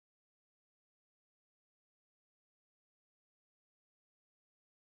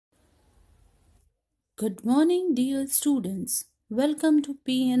Good morning, dear students. Welcome to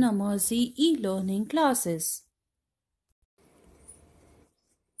P.N.AMERSEY e-learning classes.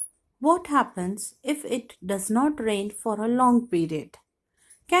 What happens if it does not rain for a long period?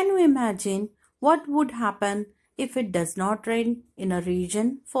 Can you imagine what would happen if it does not rain in a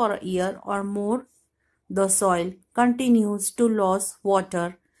region for a year or more? The soil continues to lose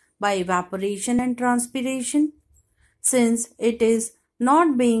water by evaporation and transpiration. Since it is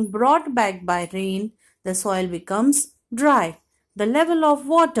not being brought back by rain, the soil becomes dry. The level of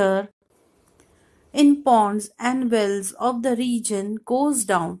water in ponds and wells of the region goes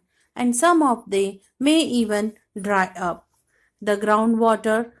down, and some of them may even dry up. The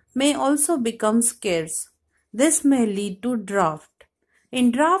groundwater may also become scarce. This may lead to drought.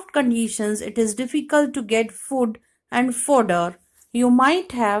 In drought conditions, it is difficult to get food and fodder. You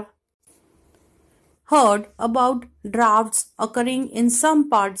might have heard about droughts occurring in some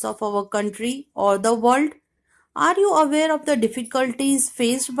parts of our country or the world? Are you aware of the difficulties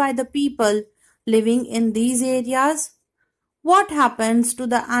faced by the people living in these areas? What happens to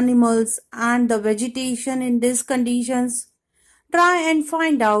the animals and the vegetation in these conditions? Try and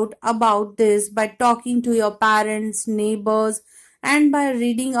find out about this by talking to your parents, neighbors, and by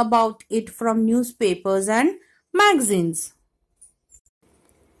reading about it from newspapers and magazines.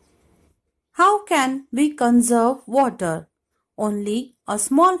 How can we conserve water? Only a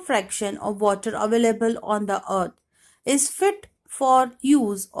small fraction of water available on the earth is fit for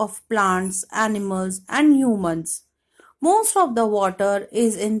use of plants, animals, and humans. Most of the water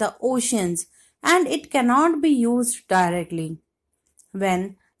is in the oceans and it cannot be used directly.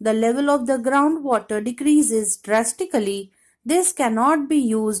 When the level of the groundwater decreases drastically, this cannot be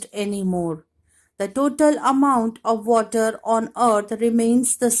used anymore. The total amount of water on earth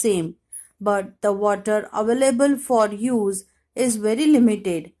remains the same, but the water available for use is very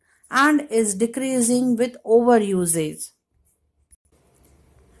limited and is decreasing with overusage.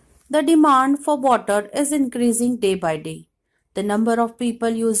 The demand for water is increasing day by day. The number of people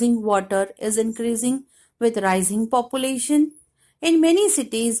using water is increasing with rising population. In many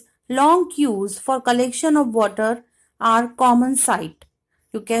cities, long queues for collection of water are common sight.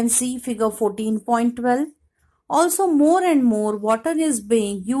 You can see figure 14.12. Also, more and more water is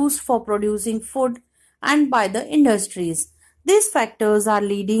being used for producing food and by the industries. These factors are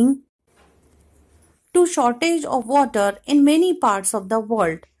leading to shortage of water in many parts of the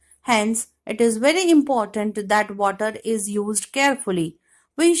world. Hence, it is very important that water is used carefully.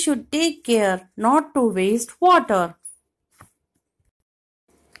 We should take care not to waste water.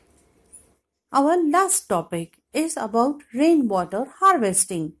 Our last topic is about rainwater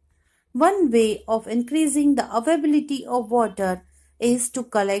harvesting. One way of increasing the availability of water is to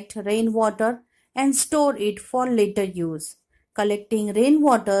collect rainwater and store it for later use. Collecting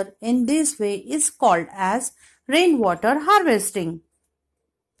rainwater in this way is called as rainwater harvesting.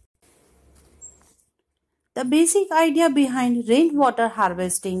 The basic idea behind rainwater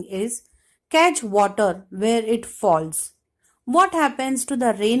harvesting is catch water where it falls. What happens to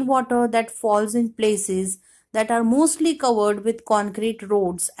the rainwater that falls in places that are mostly covered with concrete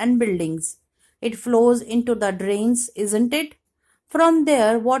roads and buildings? It flows into the drains, isn't it? From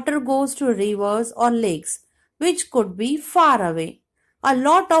there, water goes to rivers or lakes, which could be far away. A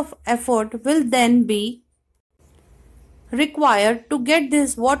lot of effort will then be required to get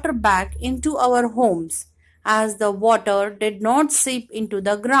this water back into our homes, as the water did not seep into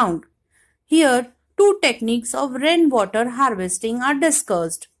the ground. Here, two techniques of rainwater harvesting are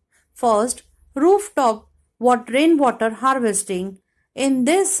discussed. First, rooftop rainwater harvesting. In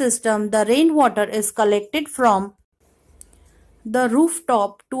this system, the rainwater is collected from the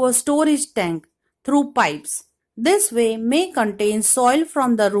rooftop to a storage tank through pipes. This way may contain soil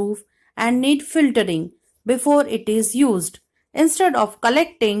from the roof and need filtering before it is used. Instead of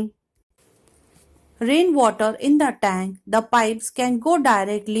collecting rainwater in the tank, the pipes can go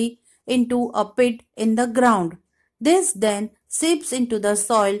directly into a pit in the ground. This then seeps into the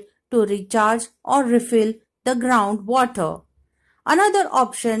soil to recharge or refill the groundwater. Another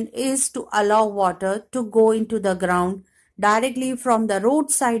option is to allow water to go into the ground directly from the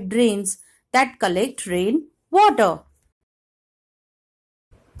roadside drains that collect rain water.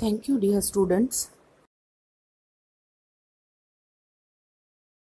 Thank you, dear students.